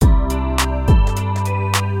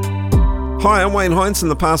Hi, I'm Wayne Heinzen,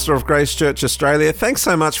 the pastor of Grace Church Australia. Thanks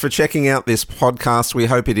so much for checking out this podcast. We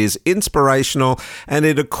hope it is inspirational and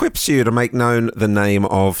it equips you to make known the name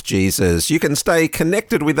of Jesus. You can stay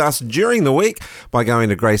connected with us during the week by going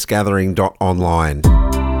to gracegathering.online.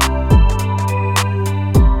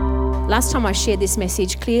 Last time I shared this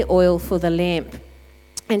message, Clear Oil for the Lamp.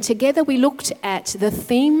 And together we looked at the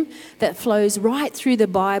theme that flows right through the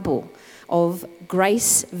Bible of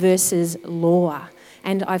grace versus law.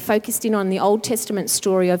 And I focused in on the Old Testament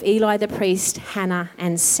story of Eli the priest, Hannah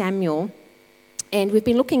and Samuel. And we've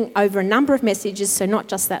been looking over a number of messages, so not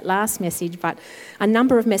just that last message, but a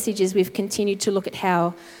number of messages we've continued to look at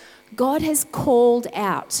how God has called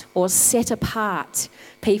out or set apart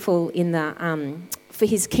people in the for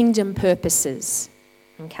his kingdom purposes,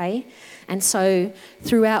 okay? And so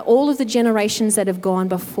throughout all of the generations that have gone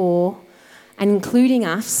before, and including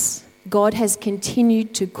us, God has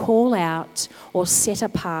continued to call out or set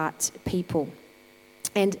apart people.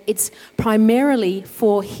 And it's primarily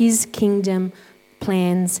for his kingdom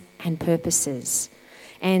plans and purposes.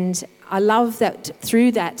 And I love that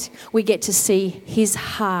through that we get to see his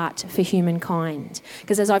heart for humankind.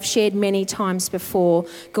 Because as I've shared many times before,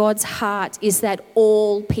 God's heart is that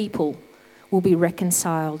all people will be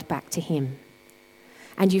reconciled back to him.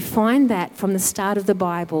 And you find that from the start of the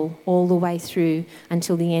Bible all the way through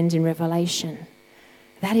until the end in Revelation.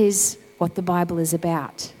 That is what the Bible is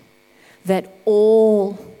about. That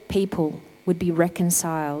all people would be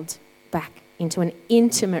reconciled back into an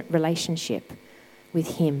intimate relationship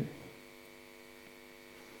with him.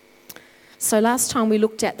 So last time we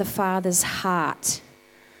looked at the Father's heart.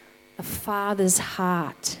 The Father's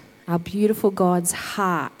heart. Our beautiful God's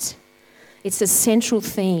heart. It's a central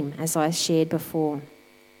theme, as I shared before.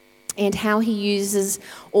 And how he uses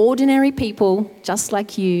ordinary people just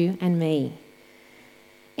like you and me.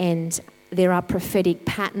 And there are prophetic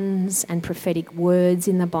patterns and prophetic words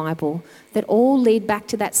in the Bible that all lead back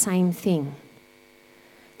to that same thing.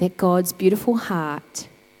 That God's beautiful heart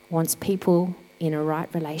wants people in a right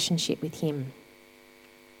relationship with him.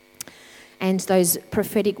 And those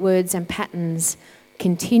prophetic words and patterns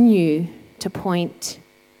continue to point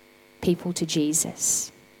people to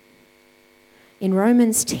Jesus. In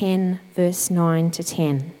Romans 10, verse 9 to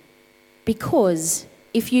 10. Because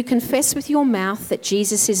if you confess with your mouth that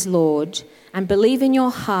Jesus is Lord and believe in your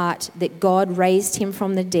heart that God raised him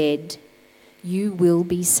from the dead, you will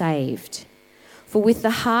be saved. For with the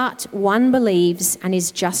heart one believes and is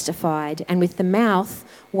justified, and with the mouth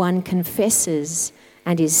one confesses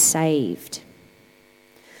and is saved.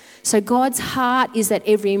 So God's heart is that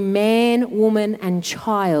every man, woman, and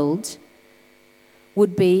child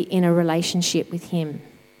would be in a relationship with him.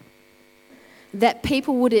 That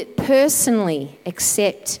people would personally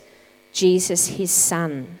accept Jesus, his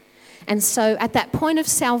son. And so at that point of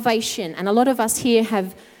salvation, and a lot of us here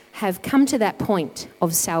have come to that point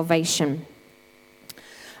of salvation,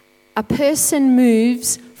 a person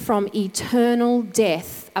moves from eternal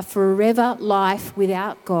death, a forever life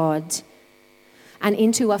without God, and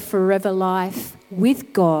into a forever life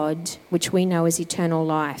with God, which we know as eternal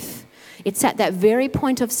life. It's at that very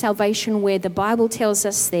point of salvation where the Bible tells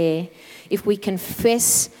us there, if we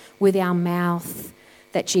confess with our mouth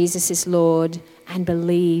that Jesus is Lord and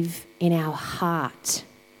believe in our heart.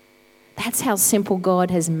 That's how simple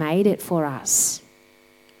God has made it for us.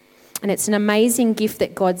 And it's an amazing gift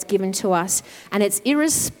that God's given to us. And it's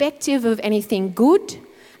irrespective of anything good,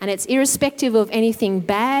 and it's irrespective of anything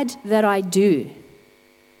bad that I do.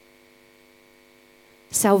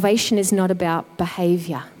 Salvation is not about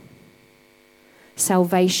behavior.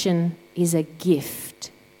 Salvation is a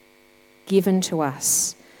gift given to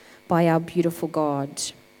us by our beautiful God.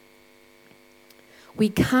 We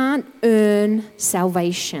can't earn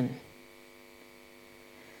salvation.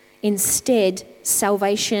 Instead,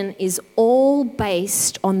 salvation is all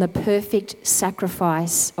based on the perfect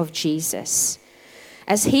sacrifice of Jesus.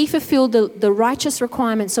 As he fulfilled the righteous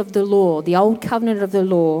requirements of the law, the old covenant of the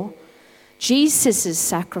law, Jesus'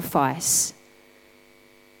 sacrifice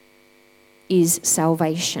is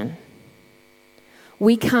salvation.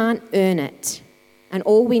 We can't earn it. And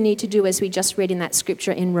all we need to do, as we just read in that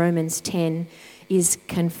scripture in Romans 10, is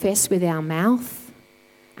confess with our mouth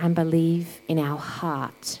and believe in our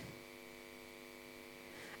heart.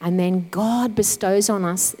 And then God bestows on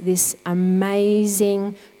us this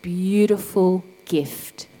amazing, beautiful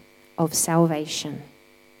gift of salvation.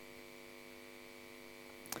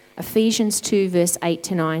 Ephesians 2 verse 8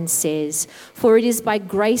 to 9 says, "For it is by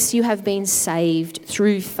grace you have been saved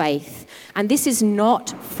through faith, and this is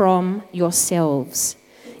not from yourselves.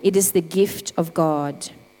 It is the gift of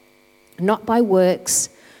God, not by works,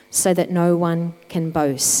 so that no one can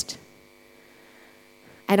boast."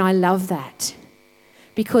 And I love that.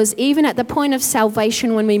 Because even at the point of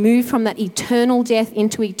salvation, when we move from that eternal death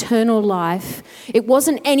into eternal life, it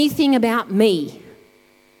wasn't anything about me.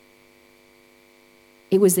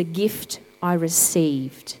 It was a gift I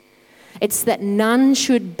received. It's that none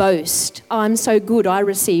should boast, "Oh, I'm so good, I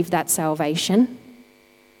received that salvation."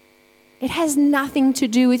 It has nothing to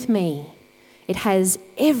do with me. It has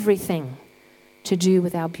everything to do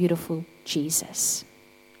with our beautiful Jesus.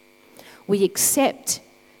 We accept,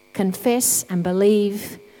 confess and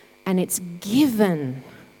believe, and it's given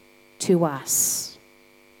to us.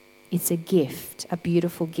 It's a gift, a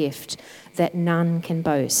beautiful gift that none can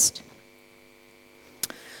boast.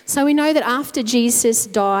 So we know that after Jesus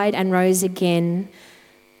died and rose again,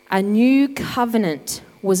 a new covenant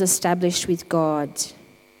was established with God.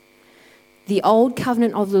 The old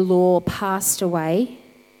covenant of the law passed away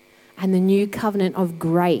and the new covenant of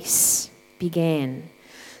grace began.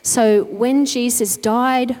 So when Jesus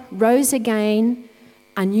died, rose again,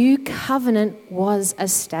 a new covenant was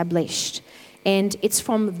established. And it's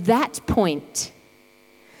from that point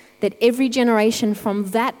that every generation from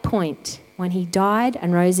that point, when he died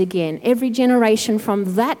and rose again, every generation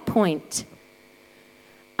from that point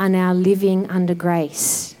are now living under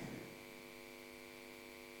grace.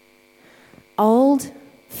 Old,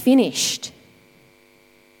 finished.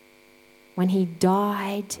 When he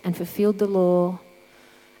died and fulfilled the law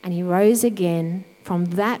and he rose again, from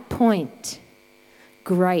that point,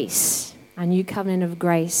 grace, a new covenant of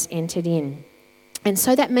grace entered in. And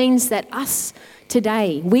so that means that us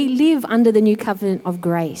today, we live under the new covenant of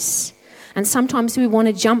grace. And sometimes we want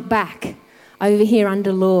to jump back over here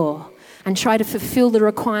under law and try to fulfill the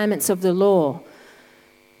requirements of the law.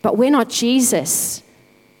 But we're not Jesus.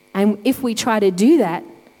 And if we try to do that,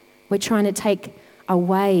 we're trying to take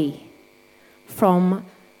away from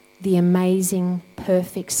the amazing,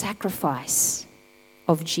 perfect sacrifice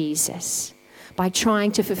of Jesus by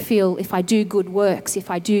trying to fulfill, if I do good works,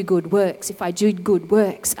 if I do good works, if I do good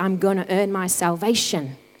works, I'm going to earn my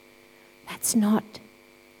salvation. That's not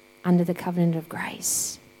under the covenant of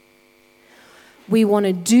grace. We want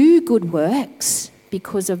to do good works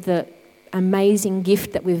because of the amazing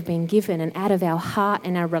gift that we've been given, and out of our heart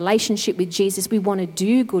and our relationship with Jesus, we want to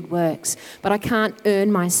do good works, but I can't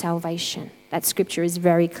earn my salvation. That scripture is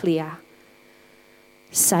very clear.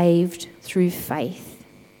 Saved through faith.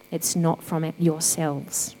 It's not from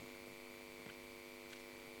yourselves.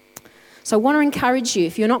 So I want to encourage you,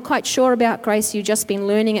 if you're not quite sure about grace, you've just been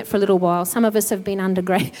learning it for a little while. Some of us have been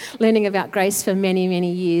learning about grace for many,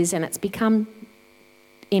 many years, and it's become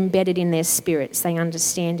embedded in their spirits. They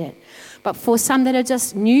understand it. But for some that are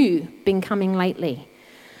just new, been coming lately,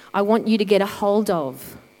 I want you to get a hold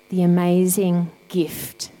of the amazing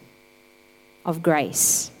gift of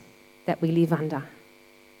grace that we live under.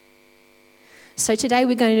 So today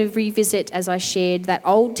we're going to revisit, as I shared, that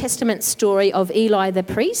Old Testament story of Eli the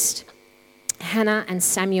priest, Hannah and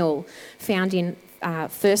Samuel, found in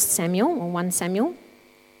 1 Samuel or 1 Samuel.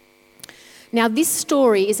 Now this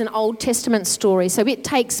story is an Old Testament story, so it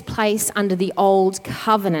takes place under the old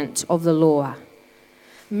covenant of the law.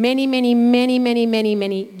 Many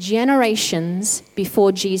generations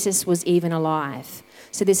before Jesus was even alive.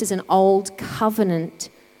 So this is an old covenant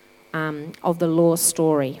of the law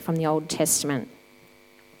story from the Old Testament.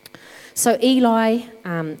 So Eli,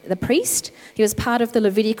 the priest, he was part of the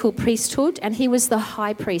Levitical priesthood, and he was the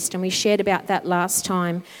high priest, and we shared about that last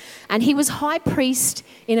time. And he was high priest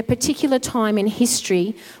in a particular time in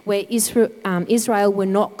history where Israel were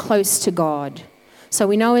not close to God. So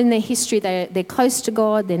we know in their history they're close to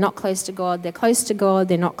God, they're not close to God, they're close to God,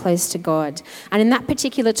 they're not close to God. And in that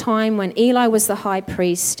particular time when Eli was the high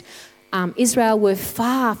priest, Israel were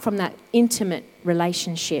far from that intimate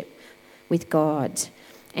relationship with God.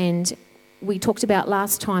 And we talked about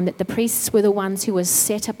last time that the priests were the ones who were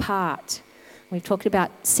set apart. We've talked about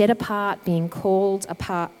set apart, being called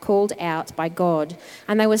out by God.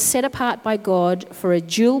 And they were set apart by God for a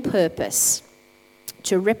dual purpose: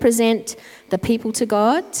 to represent the people to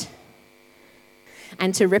God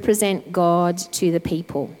and to represent God to the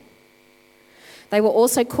people. They were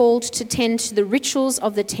also called to tend to the rituals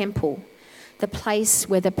of the temple, the place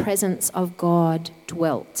where the presence of God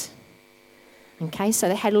dwelt. Okay, so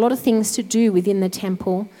they had a lot of things to do within the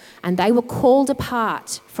temple, and they were called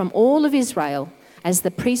apart from all of Israel as the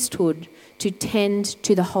priesthood to tend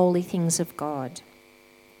to the holy things of God.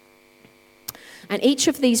 And each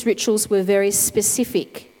of these rituals were very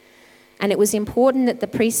specific, and it was important that the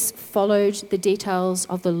priests followed the details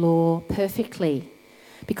of the law perfectly,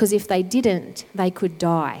 because if they didn't, they could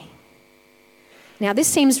die. Now, this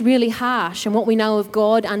seems really harsh, and what we know of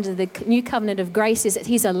God under the new covenant of grace is that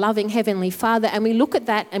he's a loving heavenly Father, and we look at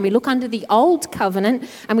that and we look under the old covenant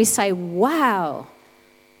and we say, wow,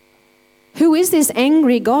 who is this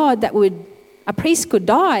angry God that a priest could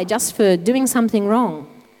die just for doing something wrong?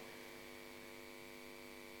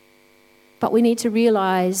 But we need to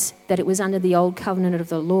realize that it was under the old covenant of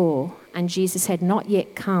the law, and Jesus had not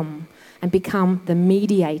yet come and become the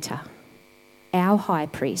mediator, our high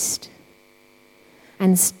priest,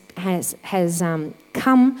 and has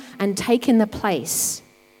come and taken the place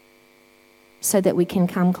so that we can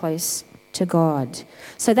come close to God.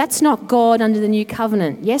 So that's not God under the new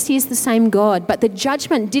covenant. Yes, he is the same God, but the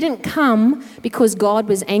judgment didn't come because God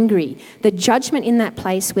was angry. The judgment in that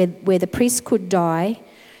place where the priest could die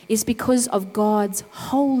is because of God's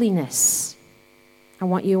holiness. I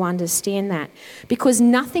want you to understand that. Because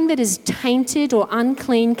nothing that is tainted or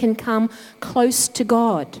unclean can come close to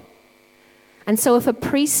God. And so if a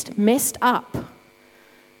priest messed up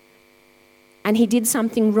and he did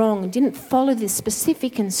something wrong and didn't follow the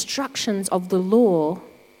specific instructions of the law,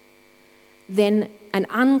 then an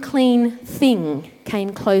unclean thing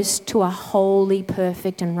came close to a holy,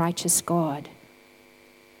 perfect, and righteous God.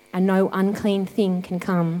 And no unclean thing can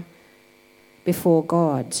come before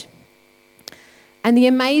God. And the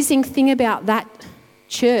amazing thing about that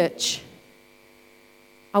church,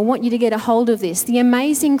 I want you to get a hold of this. The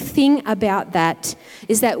amazing thing about that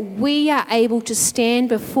is that we are able to stand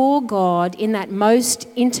before God in that most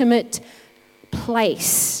intimate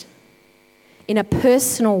place in a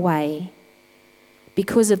personal way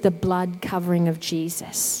because of the blood covering of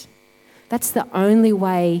Jesus. That's the only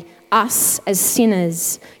way us as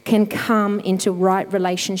sinners can come into right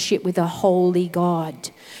relationship with a holy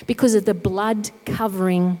God, because of the blood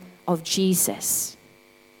covering of Jesus.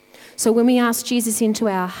 So when we ask Jesus into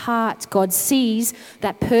our heart, God sees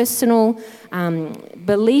that personal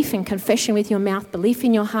belief and confession with your mouth, belief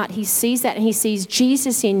in your heart. He sees that, and he sees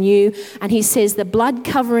Jesus in you, and he says the blood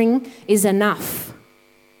covering is enough.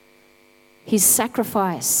 His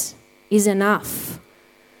sacrifice is enough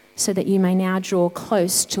so that you may now draw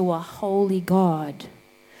close to a holy God.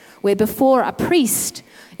 Where before a priest,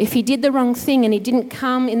 if he did the wrong thing and he didn't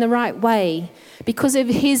come in the right way, because of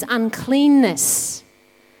his uncleanness,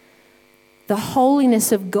 the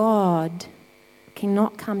holiness of God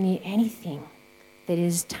cannot come near anything that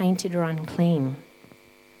is tainted or unclean.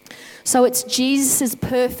 So it's Jesus'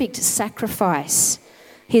 perfect sacrifice,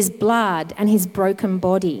 his blood and his broken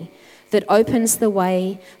body, that opens the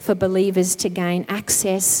way for believers to gain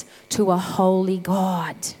access to a holy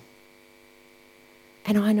God.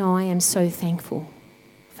 And I know I am so thankful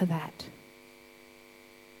for that.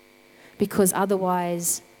 Because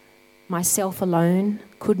otherwise, myself alone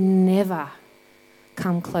could never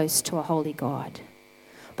come close to a holy God.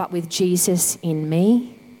 But with Jesus in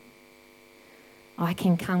me, I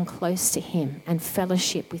can come close to him and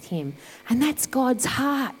fellowship with him. And that's God's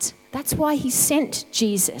heart. That's why he sent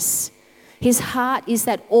Jesus. His heart is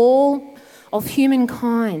that all of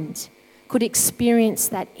humankind could experience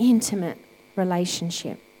that intimate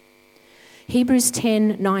relationship. Hebrews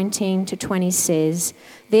 10:19-20 says,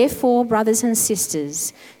 "Therefore, brothers and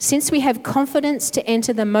sisters, since we have confidence to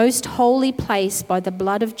enter the most holy place by the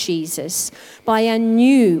blood of Jesus, by a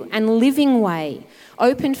new and living way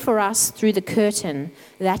opened for us through the curtain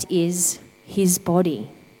that is his body."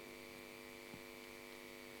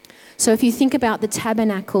 So if you think about the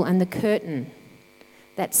tabernacle and the curtain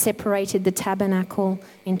that separated the tabernacle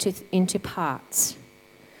into parts,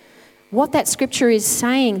 what that scripture is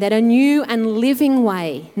saying, that a new and living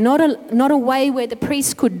way, not a way where the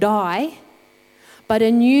priest could die, but a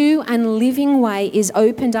new and living way is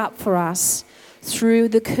opened up for us through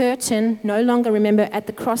the curtain. No longer, remember, at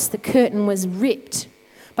the cross the curtain was ripped,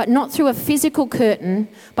 but not through a physical curtain,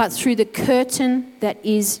 but through the curtain that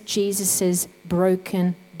is Jesus'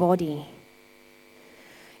 broken body.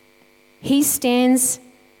 He stands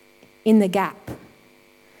in the gap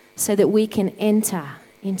so that we can enter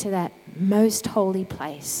into that most holy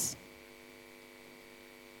place.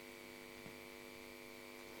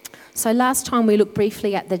 So last time we looked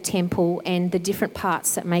briefly at the temple and the different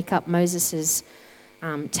parts that make up Moses'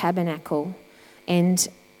 tabernacle, and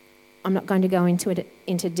I'm not going to go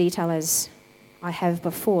into detail as I have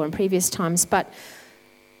before in previous times, but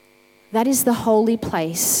that is the holy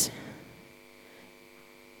place.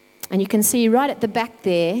 And you can see right at the back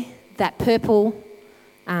there that purple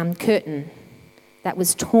curtain that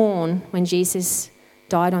was torn when Jesus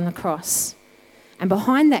died on the cross. And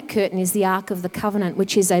behind that curtain is the Ark of the Covenant,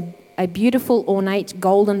 which is a beautiful ornate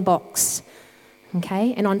golden box.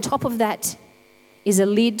 Okay? And on top of that is a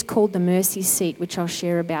lid called the mercy seat, which I'll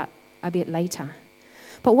share about a bit later.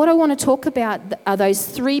 But what I want to talk about are those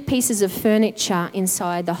 3 pieces of furniture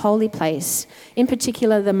inside the holy place, in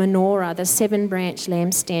particular the menorah, the 7-branch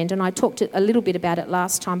lampstand. And I talked a little bit about it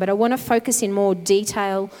last time, but I want to focus in more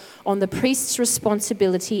detail on the priest's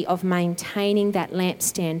responsibility of maintaining that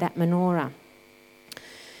lampstand, that menorah.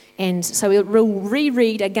 And so we'll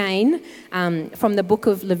reread again from the book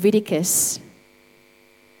of Leviticus,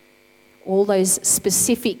 all those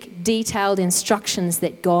specific, detailed instructions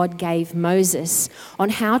that God gave Moses on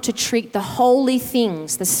how to treat the holy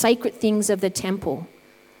things, the sacred things of the temple.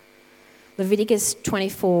 Leviticus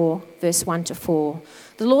 24, verse 1 to 4.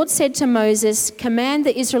 The Lord said to Moses, "Command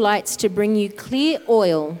the Israelites to bring you clear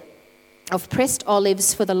oil of pressed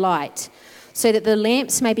olives for the light, so that the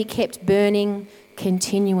lamps may be kept burning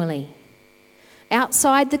continually.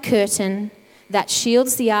 Outside the curtain that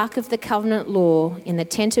shields the Ark of the Covenant law in the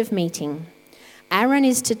tent of meeting, Aaron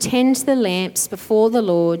is to tend the lamps before the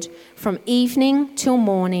Lord from evening till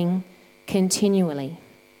morning continually.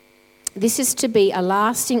 This is to be a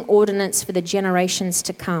lasting ordinance for the generations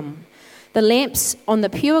to come. The lamps on the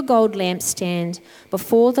pure gold lampstand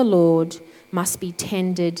before the Lord must be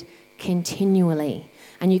tended continually."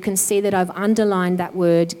 And you can see that I've underlined that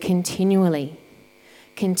word continually.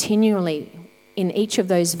 Continually. In each of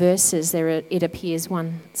those verses, it appears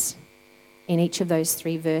once. In each of those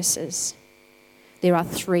 3 verses, there are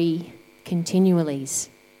 3 continuallys.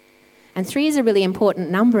 And 3 is a really important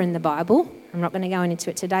number in the Bible. I'm not going to go into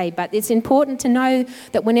it today, but it's important to know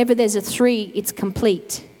that whenever there's a 3, it's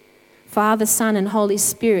complete. Father, Son, and Holy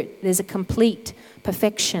Spirit, there's a complete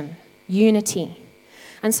perfection, unity.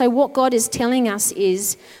 And so what God is telling us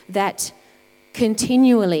is that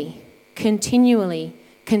continually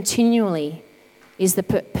is the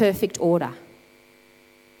perfect order.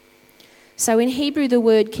 So in Hebrew, the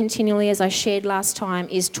word continually, as I shared last time,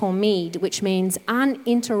 is tomid, which means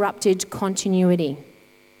uninterrupted continuity,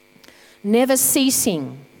 never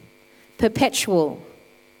ceasing, perpetual.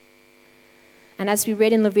 And as we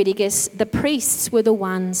read in Leviticus, the priests were the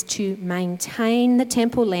ones to maintain the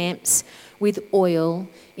temple lamps with oil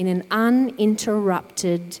in an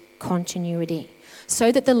uninterrupted continuity,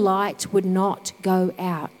 so that the light would not go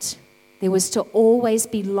out. There was to always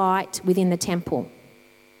be light within the temple.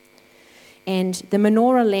 And the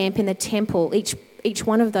menorah lamp in the temple, each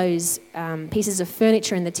one of those pieces of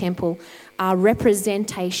furniture in the temple are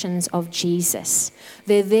representations of Jesus.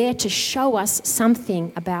 They're there to show us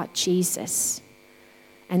something about Jesus.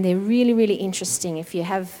 And they're really, really interesting. If you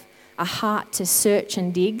have a heart to search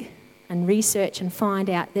and dig and research and find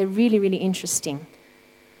out, they're really, really interesting.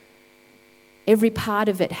 Every part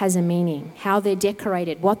of it has a meaning, how they're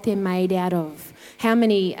decorated, what they're made out of, how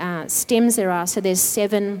many stems there are. So there's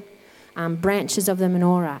 7 branches of the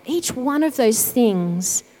menorah. Each one of those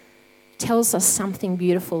things tells us something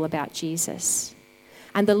beautiful about Jesus.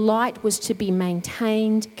 And the light was to be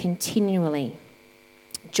maintained continually.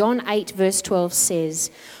 John 8 verse 12 says,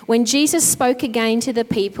 "When Jesus spoke again to the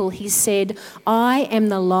people, he said, 'I am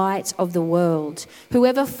the light of the world.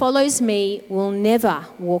 Whoever follows me will never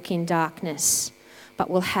walk in darkness, but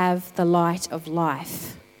will have the light of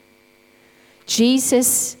life.'"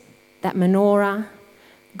 Jesus, that menorah,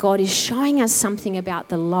 God is showing us something about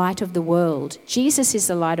the light of the world. Jesus is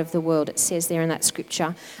the light of the world, it says there in that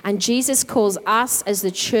scripture. And Jesus calls us as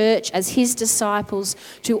the church, as his disciples,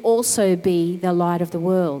 to also be the light of the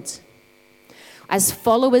world. As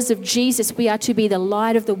followers of Jesus, we are to be the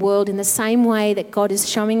light of the world in the same way that God is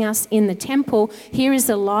showing us in the temple. Here is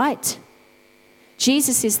the light.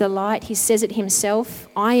 Jesus is the light. He says it himself.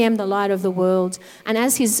 "I am the light of the world." And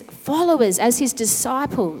as his followers, as his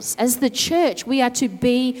disciples, as the church, we are to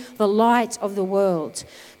be the light of the world.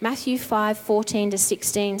 Matthew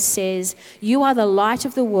 5:14-16 says, "You are the light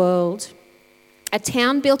of the world. A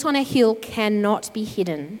town built on a hill cannot be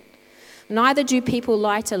hidden. Neither do people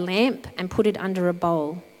light a lamp and put it under a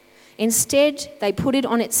bowl. Instead, they put it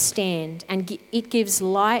on its stand, and it gives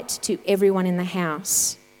light to everyone in the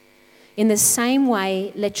house. In the same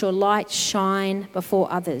way, let your light shine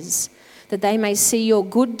before others, that they may see your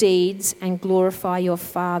good deeds and glorify your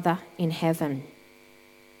Father in heaven."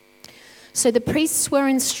 So the priests were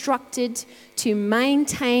instructed to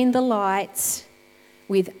maintain the lights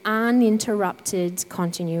with uninterrupted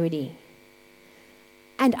continuity.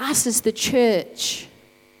 And us as the church,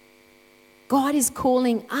 God is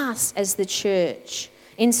calling us as the church,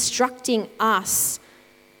 instructing us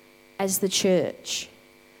as the church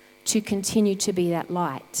to continue to be that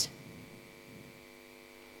light.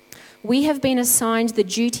 We have been assigned the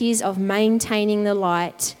duties of maintaining the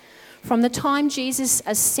light from the time Jesus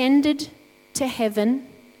ascended to heaven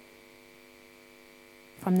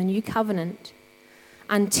from the new covenant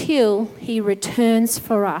until he returns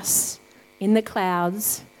for us in the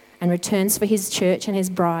clouds and returns for his church and his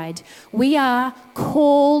bride. We are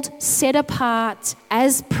called, set apart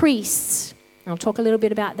as priests. I'll talk a little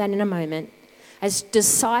bit about that in a moment. As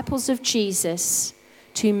disciples of Jesus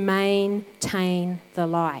to maintain the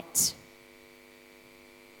light.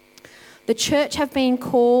 The church have been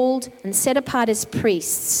called and set apart as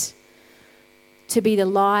priests to be the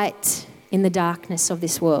light in the darkness of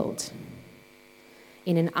this world,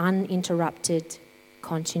 in an uninterrupted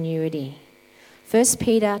continuity. 1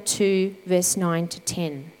 Peter 2, verse 9 to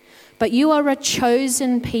 10. But you are a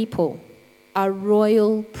chosen people, a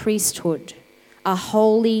royal priesthood, a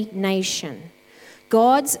holy nation,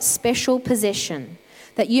 God's special possession,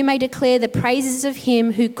 that you may declare the praises of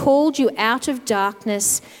him who called you out of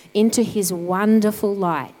darkness into his wonderful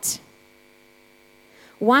light.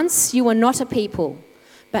 Once you were not a people,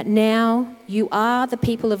 but now you are the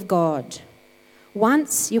people of God.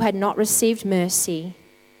 Once you had not received mercy,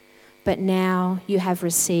 but now you have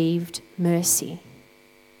received mercy.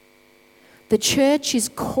 The church is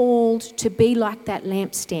called to be like that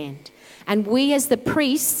lampstand. And we as the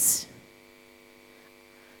priests,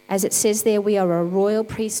 as it says there, we are a royal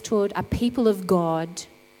priesthood, a people of God,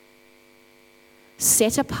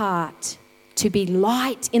 set apart to be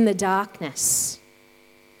light in the darkness.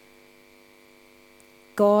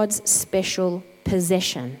 God's special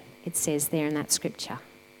possession, it says there in that scripture.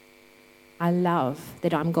 I love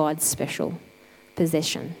that I'm God's special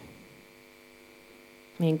possession.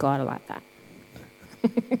 Me and God are like that.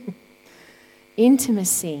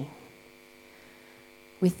 Intimacy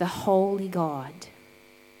with the holy God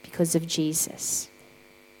because of Jesus.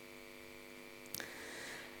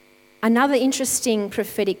 Another interesting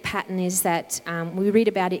prophetic pattern is that we read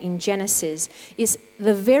about it in Genesis, is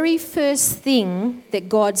the very first thing that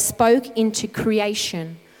God spoke into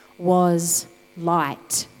creation was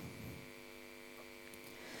light.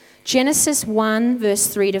 Genesis 1, verse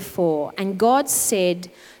 3 to 4. And God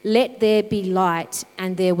said, "Let there be light,"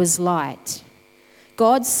 and there was light.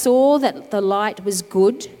 God saw that the light was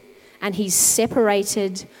good, and he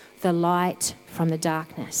separated the light from the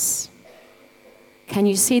darkness. Can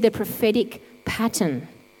you see the prophetic pattern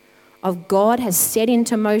of God has set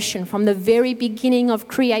into motion from the very beginning of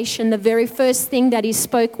creation? The very first thing that he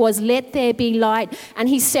spoke was, "Let there be light," and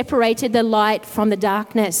he separated the light from the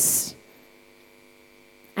darkness.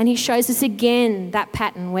 And he shows us again that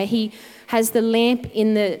pattern where he has the lamp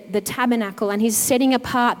in the tabernacle and he's setting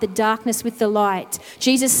apart the darkness with the light.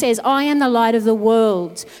 Jesus says, "I am the light of the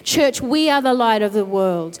world." Church, we are the light of the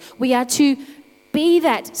world. We are to be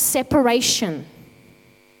that separation.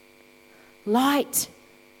 Light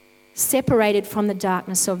separated from the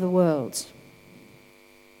darkness of the world.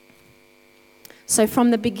 So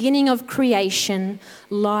from the beginning of creation,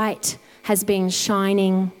 light has been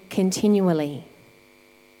shining continually.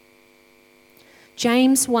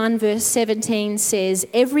 James 1 verse 17 says,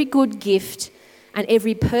 "Every good gift and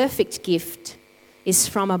every perfect gift is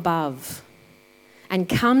from above and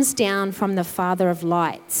comes down from the Father of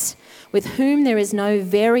lights, with whom there is no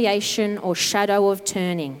variation or shadow of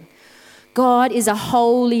turning." God is a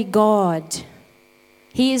holy God.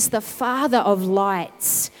 He is the Father of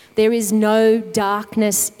lights. There is no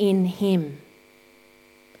darkness in him.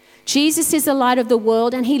 Jesus is the light of the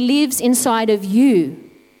world and he lives inside of you.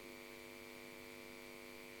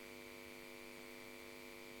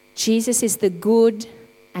 Jesus is the good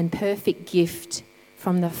and perfect gift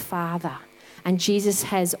from the Father, and Jesus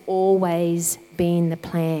has always been the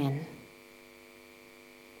plan.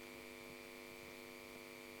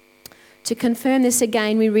 To confirm this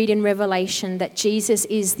again, we read in Revelation that Jesus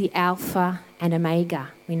is the Alpha and Omega.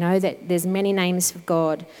 We know that there's many names of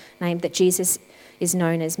God, named that Jesus is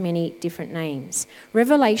known as many different names.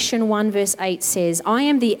 Revelation 1 verse 8 says, "I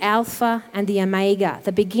am the Alpha and the Omega,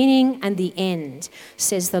 the beginning and the end,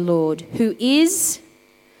 says the Lord, who is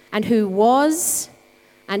and who was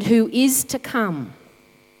and who is to come,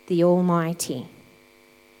 the Almighty."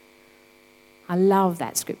 I love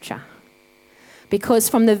that scripture. Because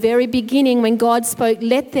from the very beginning when God spoke,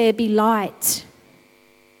 "Let there be light,"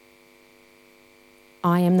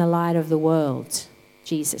 I am the light of the world,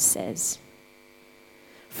 Jesus says.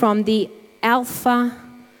 From the Alpha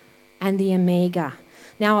and the Omega.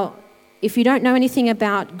 Now, if you don't know anything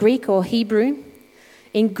about Greek or Hebrew,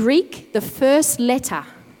 in Greek, the first letter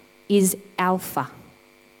is Alpha.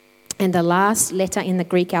 And the last letter in the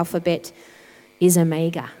Greek alphabet is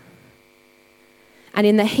Omega. And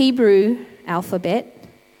in the Hebrew alphabet,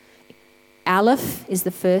 Aleph is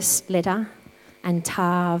the first letter and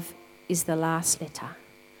Tav is the last letter.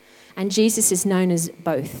 And Jesus is known as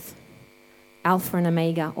both, Alpha and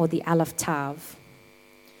Omega, or the Aleph Tav.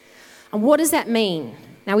 And what does that mean?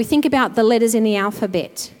 Now we think about the letters in the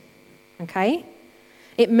alphabet, okay?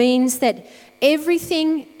 It means that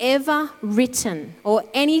everything ever written or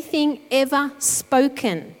anything ever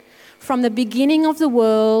spoken from the beginning of the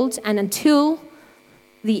world and until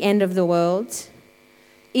the end of the world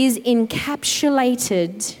is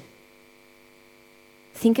encapsulated.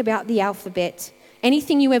 Think about the alphabet.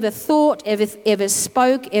 Anything you ever thought, ever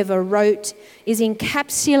spoke, ever wrote is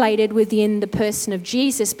encapsulated within the person of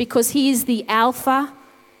Jesus, because he is the Alpha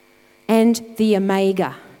and the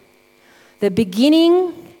Omega, the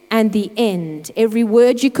beginning and the end. Every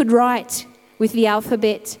word you could write with the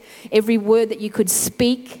alphabet, every word that you could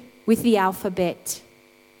speak with the alphabet,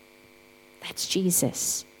 that's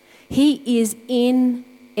Jesus. He is in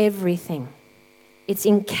everything. It's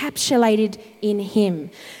encapsulated in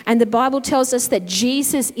him. And the Bible tells us that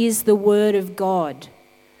Jesus is the Word of God.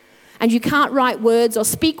 And you can't write words or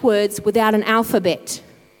speak words without an alphabet.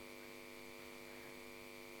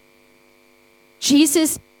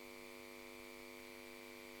 Jesus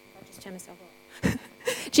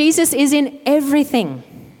is in everything.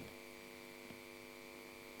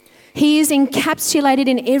 He is encapsulated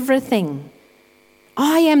in everything.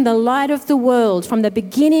 I am the light of the world. From the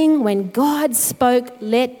beginning, when God spoke,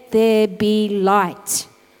 let there be light.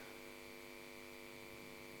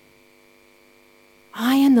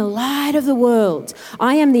 I am the light of the world.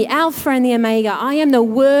 I am the Alpha and the Omega. I am the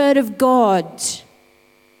Word of God.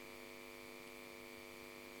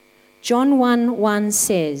 John 1:1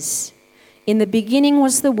 says, in the beginning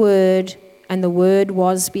was the Word, and the Word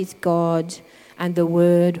was with God, and the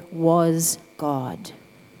Word was God.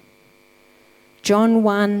 John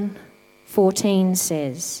 1:14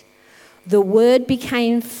 says, the Word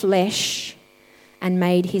became flesh and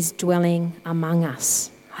made his dwelling among us.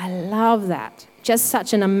 I love that. Just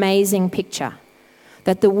such an amazing picture.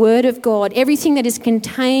 That the Word of God, everything that is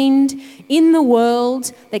contained in the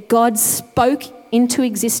world that God spoke into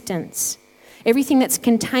existence, everything that's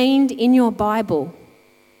contained in your Bible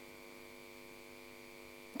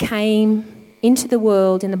came into the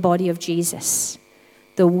world in the body of Jesus.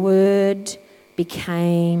 The Word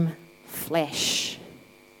became flesh.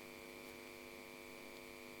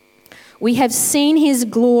 We have seen his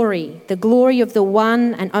glory, the glory of the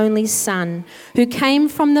one and only Son, who came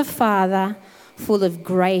from the Father, full of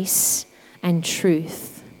grace and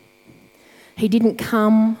truth. He didn't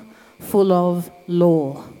come full of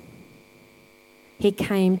law. He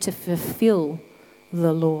came to fulfill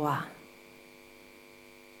the law,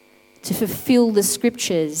 to fulfill the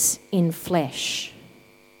scriptures in flesh.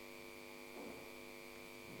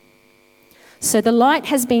 So the light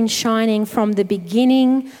has been shining from the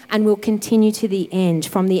beginning and will continue to the end.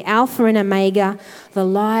 From the Alpha and Omega, the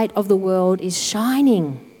light of the world is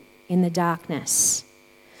shining in the darkness.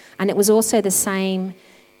 And it was also the same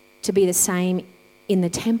in the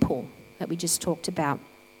temple that we just talked about.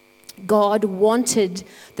 God wanted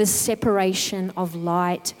the separation of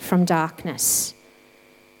light from darkness.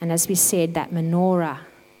 And as we said, that menorah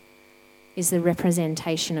is the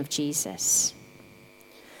representation of Jesus.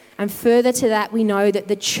 And further to that, we know that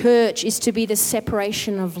the church is to be the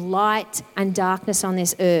separation of light and darkness on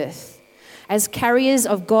this earth. As carriers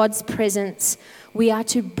of God's presence, we are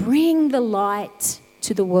to bring the light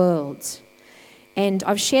to the world. And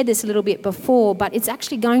I've shared this a little bit before, but it's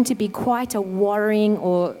actually going to be quite a worrying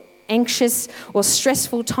or anxious or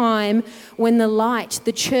stressful time when the light,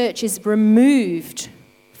 the church, is removed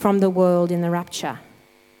from the world in the rapture.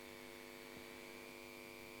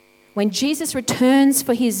 When Jesus returns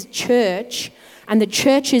for his church and the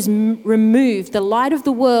church is removed, the light of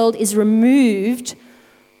the world is removed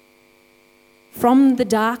from the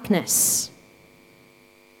darkness.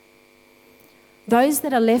 Those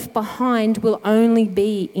that are left behind will only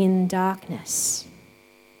be in darkness.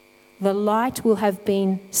 The light will have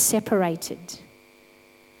been separated.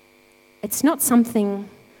 It's not something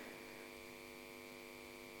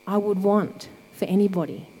I would want for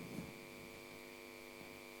anybody.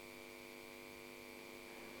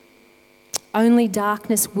 Only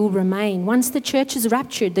darkness will remain. Once the church is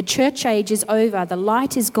raptured, the church age is over, the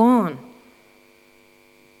light is gone.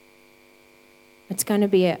 It's going to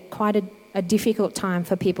be quite a difficult time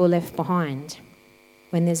for people left behind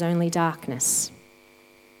when there's only darkness.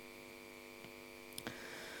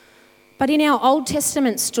 But in our Old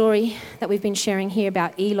Testament story that we've been sharing here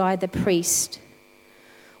about Eli the priest,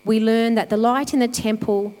 we learn that the light in the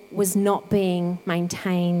temple was not being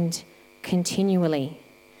maintained continually.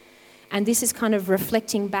 And this is kind of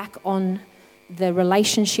reflecting back on the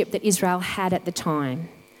relationship that Israel had at the time.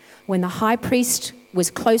 when the high priest was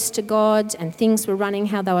close to God and things were running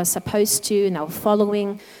how they were supposed to and they were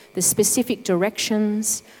following the specific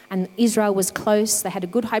directions and Israel was close, they had a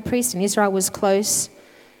good high priest and Israel was close,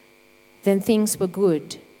 then things were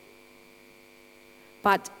good.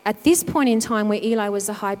 But at this point in time where Eli was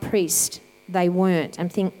the high priest, they weren't,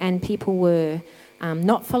 and people were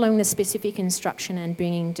not following the specific instruction and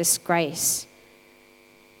bringing disgrace.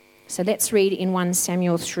 So let's read in 1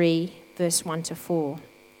 Samuel 3, verse 1 to 4.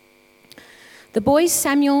 The boy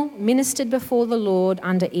Samuel ministered before the Lord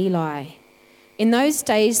under Eli. In those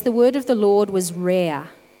days, the word of the Lord was rare.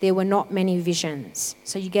 There were not many visions.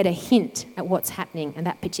 So you get a hint at what's happening at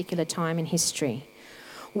that particular time in history.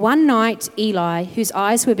 One night, Eli, whose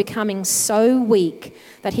eyes were becoming so weak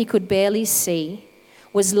that he could barely see,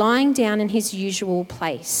 was lying down in his usual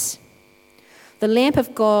place. The lamp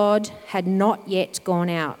of God had not yet gone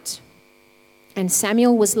out, and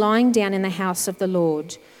Samuel was lying down in the house of the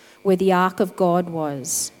Lord, where the ark of God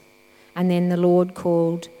was. And then the Lord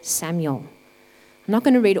called Samuel. I'm not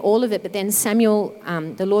going to read all of it, but then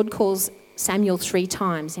the Lord calls Samuel 3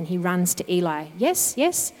 times and he runs to Eli. Yes,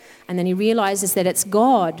 yes. And then he realizes that it's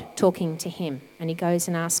God talking to him. And he goes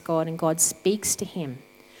and asks God and God speaks to him.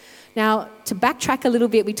 Now, to backtrack a little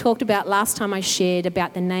bit, we talked about last time I shared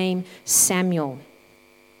about the name Samuel.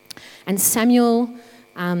 And Samuel,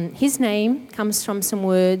 his name comes from some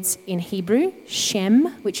words in Hebrew, Shem,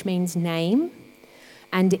 which means name,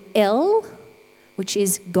 and El, which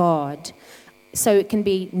is God. So it can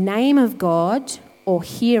be name of God or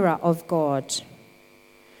hearer of God.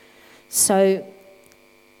 So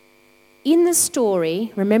in the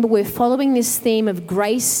story, remember we're following this theme of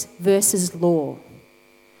grace versus law.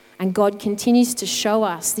 And God continues to show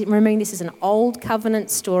us, remembering this is an old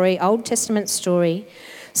covenant story, Old Testament story.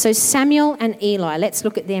 So Samuel and Eli, let's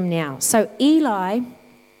look at them now. So Eli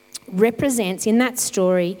represents in that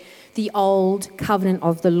story the old covenant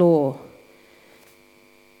of the law.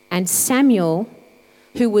 And Samuel,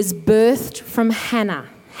 who was birthed from Hannah,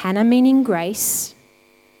 Hannah meaning grace,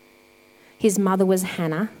 his mother was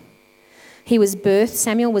Hannah.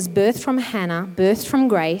 Samuel was birthed from Hannah, birthed from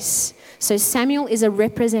grace. So Samuel is a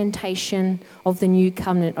representation of the new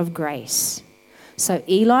covenant of grace. So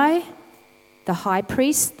Eli, the high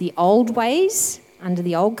priest, the old ways under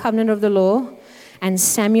the old covenant of the law, and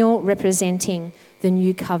Samuel representing the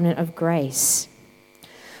new covenant of grace.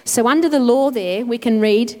 So under the law there, we can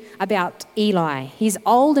read about Eli. He's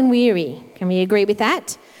old and weary. Can we agree with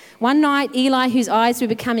that? One night, Eli, whose eyes were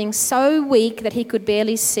becoming so weak that he could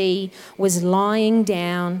barely see, was lying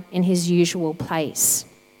down in his usual place.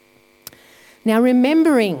 Now,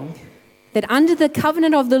 remembering that under the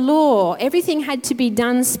covenant of the law, everything had to be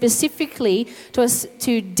done specifically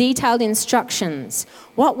to detailed instructions.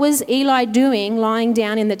 What was Eli doing lying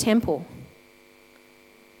down in the temple?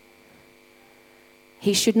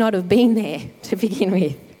 He should not have been there to begin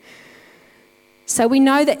with. So we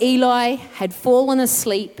know that Eli had fallen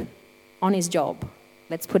asleep on his job.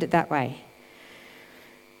 Let's put it that way.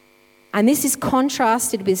 And this is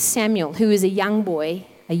contrasted with Samuel, who is a young boy,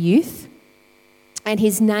 a youth. And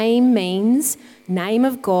his name means name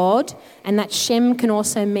of God, and that Shem can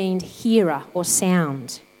also mean hearer or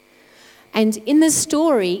sound. And in the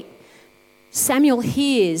story, Samuel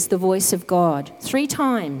hears the voice of God 3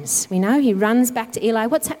 times. We know he runs back to Eli.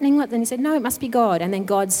 What's happening? Then he said, no, it must be God. And then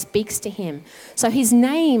God speaks to him. So his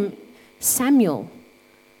name, Samuel,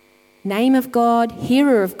 name of God,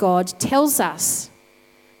 hearer of God, tells us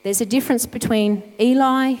there's a difference between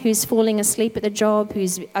Eli, who's falling asleep at the job,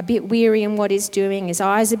 who's a bit weary in what he's doing, his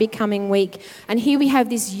eyes are becoming weak. And here we have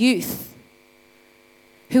this youth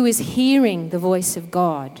who is hearing the voice of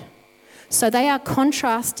God. So they are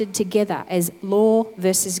contrasted together as law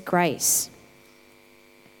versus grace.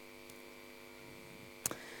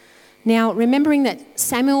 Now, remembering that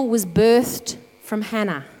Samuel was birthed from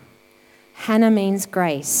Hannah. Hannah means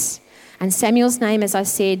grace. And Samuel's name, as I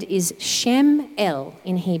said, is Shem El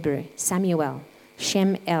in Hebrew. Samuel.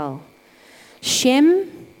 Shem El.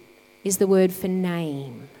 Shem is the word for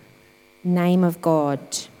name. Name of God.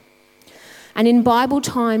 And in Bible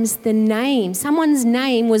times, someone's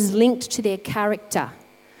name was linked to their character.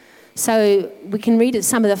 So we can read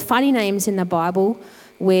some of the funny names in the Bible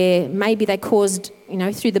where maybe they caused,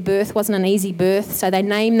 through the birth, wasn't an easy birth, so they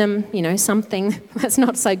name them, something that's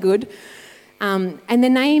not so good. And the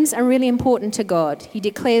names are really important to God. He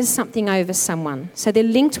declares something over someone. So they're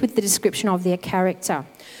linked with the description of their character.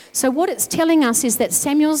 So what it's telling us is that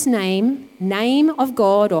Samuel's name of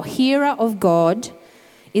God or hearer of God,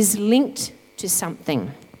 is linked to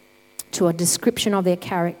something, to a description of their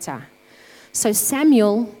character. So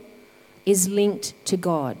Samuel is linked to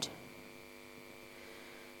God.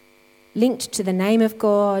 linked to the name of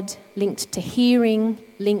God, linked to hearing,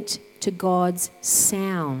 linked to God's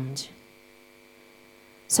sound.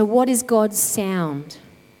 So what is God's sound?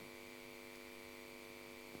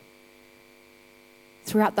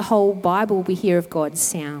 Throughout the whole Bible, we hear of God's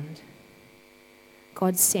sound.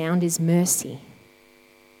 God's sound is mercy.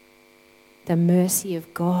 The mercy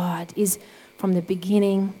of God is from the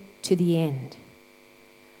beginning to the end.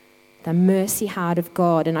 The mercy heart of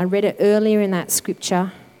God. And I read it earlier in that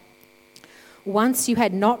scripture. Once you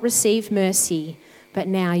had not received mercy, but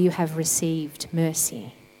now you have received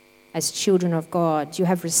mercy. As children of God, you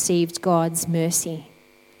have received God's mercy,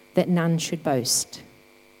 that none should boast.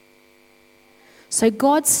 So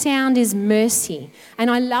God's sound is mercy. And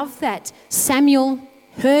I love that Samuel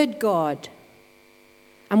heard God.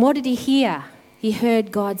 And what did he hear? He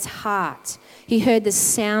heard God's heart. He heard the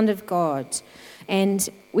sound of God. And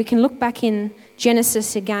we can look back in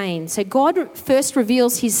Genesis again. So God first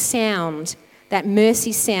reveals his sound, that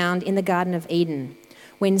mercy sound, in the Garden of Eden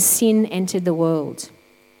when sin entered the world.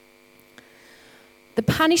 The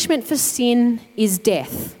punishment for sin is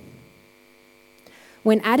death.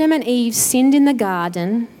 When Adam and Eve sinned in the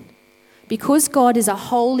garden, because God is a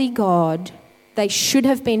holy God, they should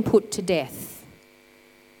have been put to death.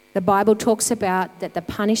 The Bible talks about that the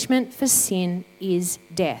punishment for sin is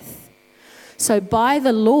death. So by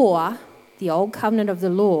the law, the old covenant of the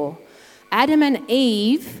law, Adam and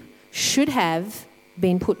Eve should have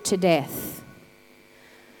been put to death.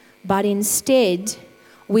 But instead,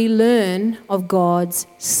 we learn of God's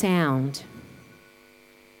sound,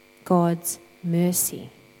 God's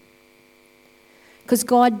mercy. Because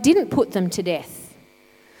God didn't put them to death.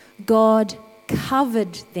 God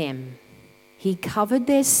covered them. He covered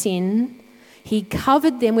their sin. He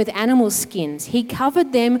covered them with animal skins. He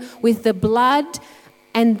covered them with the blood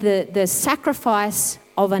and the sacrifice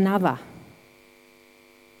of another.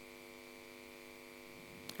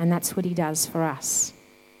 And that's what he does for us.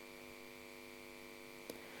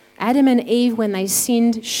 Adam and Eve, when they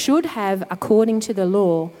sinned, should have, according to the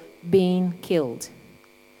law, been killed.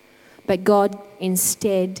 But God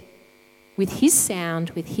instead, with his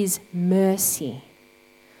sound, with his mercy,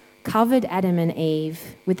 covered Adam and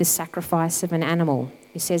Eve with the sacrifice of an animal.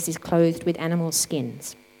 He says he's clothed with animal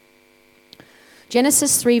skins.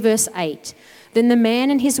 Genesis 3 verse 8. Then the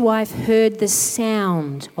man and his wife heard the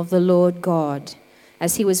sound of the Lord God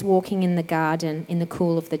as he was walking in the garden in the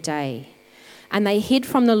cool of the day. And they hid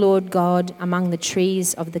from the Lord God among the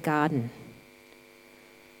trees of the garden.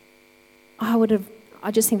 I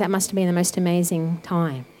just think that must have been the most amazing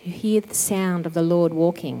time. You hear the sound of the Lord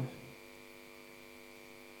walking.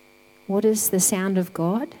 What is the sound of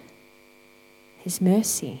God? His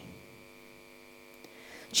mercy.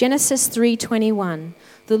 Genesis 3:21.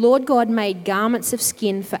 The Lord God made garments of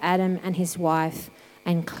skin for Adam and his wife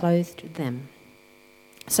and clothed them.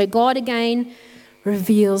 So God again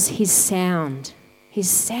reveals his sound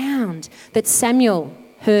that Samuel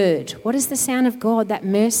heard. What is the sound of God? That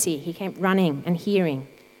mercy. He came running and hearing.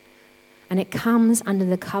 And it comes under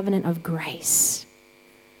the covenant of grace.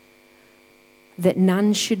 That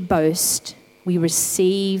none should boast. We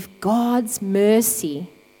receive God's mercy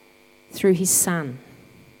through his Son.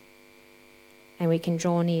 And we can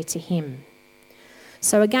draw near to him.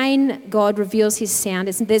 So again, God reveals his sound.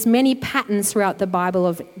 There's many patterns throughout the Bible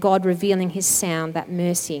of God revealing his sound, that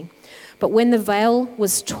mercy. But when the veil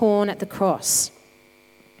was torn at the cross,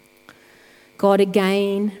 God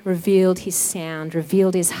again revealed his sound,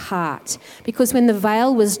 revealed his heart. Because when the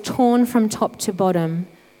veil was torn from top to bottom,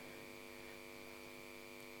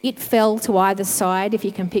 it fell to either side, if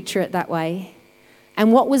you can picture it that way.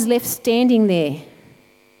 And what was left standing there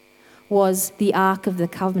was the Ark of the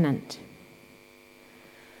Covenant.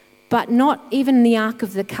 But not even the Ark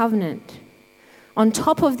of the Covenant. On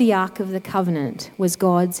top of the Ark of the Covenant was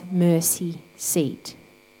God's mercy seat.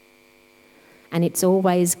 And it's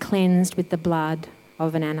always cleansed with the blood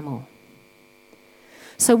of an animal.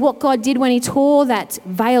 So what God did when he tore that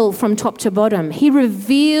veil from top to bottom, he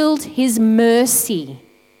revealed his mercy.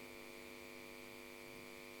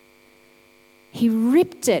 He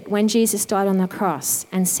ripped it when Jesus died on the cross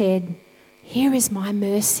and said, "Here is my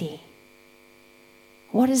mercy."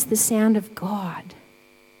 What is the sound of God?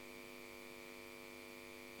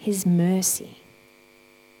 His mercy.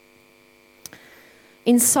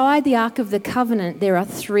 Inside the Ark of the Covenant, there are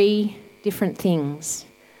 3 different things.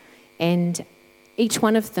 And each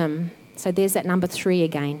one of them, so there's that number 3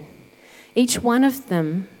 again. Each one of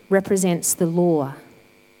them represents the law.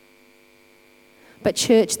 But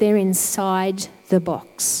church, they're inside the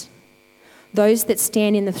box. Those that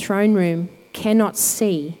stand in the throne room cannot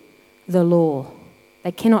see the law.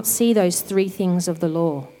 They cannot see those 3 things of the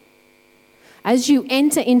law. As you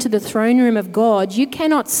enter into the throne room of God, you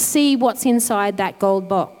cannot see what's inside that gold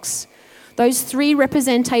box. Those 3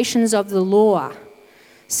 representations of the law.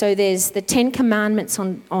 So there's the 10 commandments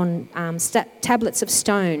on tablets of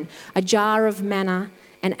stone, a jar of manna,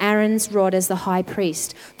 and Aaron's rod as the high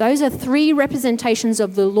priest. Those are 3 representations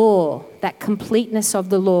of the law, that completeness of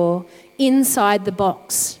the law inside the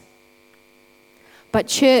box. But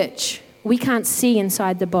church, we can't see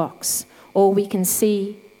inside the box. All we can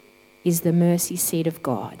see is the mercy seat of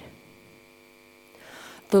God.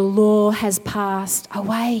 The law has passed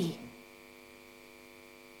away.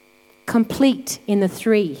 Complete in the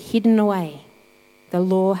 3, hidden away. The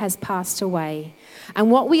law has passed away. And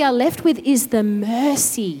what we are left with is the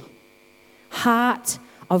mercy heart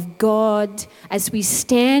of God as we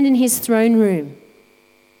stand in his throne room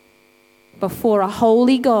before a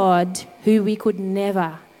holy God who we could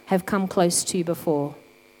never have come close to before.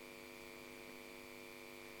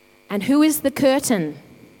 And who is the curtain?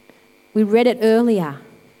 We read it earlier.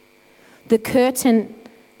 The curtain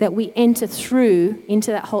that we enter through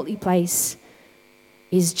into that holy place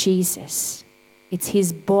is Jesus. It's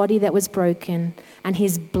his body that was broken and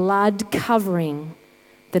his blood covering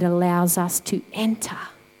that allows us to enter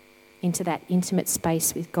into that intimate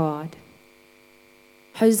space with God.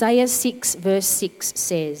 Hosea 6 verse 6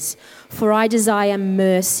 says, "For I desire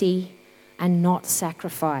mercy and not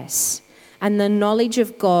sacrifice, and the knowledge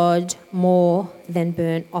of God more than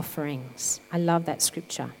burnt offerings." I love that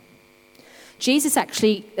scripture. Jesus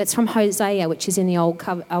actually, that's from Hosea, which is in the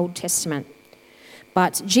Old Testament.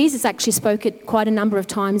 But Jesus actually spoke it quite a number of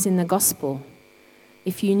times in the gospel.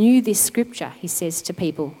 If you knew this scripture, he says to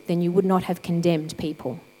people, then you would not have condemned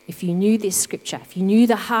people. If you knew this scripture, if you knew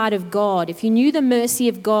the heart of God, if you knew the mercy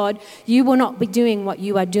of God, you will not be doing what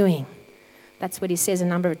you are doing. That's what he says a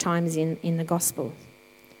number of times in the gospel.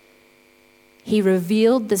 He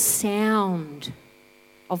revealed the sound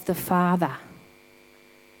of the Father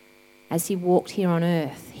as he walked here on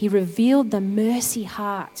earth. He revealed the mercy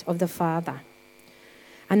heart of the Father.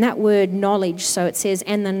 And that word knowledge, so it says,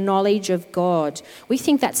 and the knowledge of God. We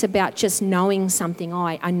think that's about just knowing something.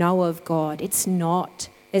 I know of God. It's not.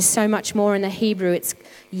 There's so much more in the Hebrew. It's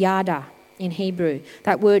yada in Hebrew.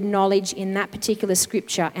 That word knowledge in that particular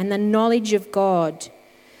scripture. And the knowledge of God.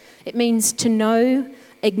 It means to know,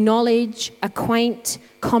 acknowledge, acquaint,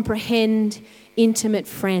 comprehend, intimate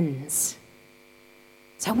friends.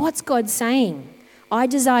 So what's God saying? I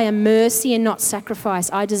desire mercy and not sacrifice.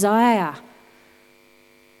 I desire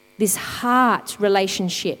this heart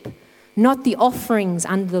relationship, not the offerings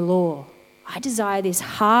under the law. I desire this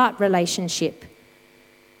heart relationship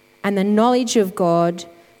and the knowledge of God,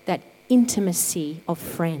 that intimacy of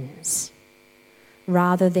friends,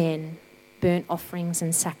 rather than burnt offerings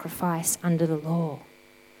and sacrifice under the law.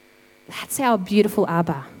 That's our beautiful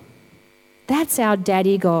Abba. That's our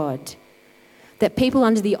daddy God that people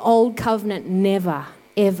under the old covenant never,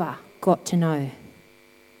 ever got to know.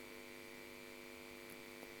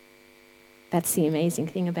 That's the amazing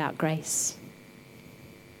thing about grace.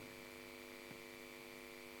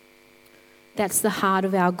 That's the heart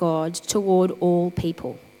of our God toward all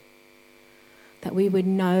people. That we would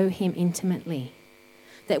know him intimately.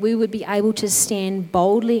 That we would be able to stand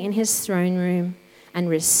boldly in his throne room and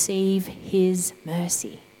receive his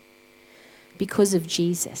mercy. Because of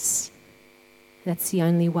Jesus. That's the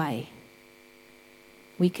only way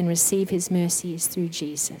we can receive his mercy is through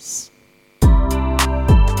Jesus.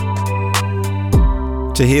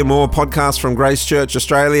 To hear more podcasts from Grace Church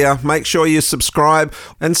Australia, make sure you subscribe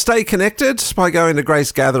and stay connected by going to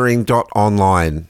gracegathering.online.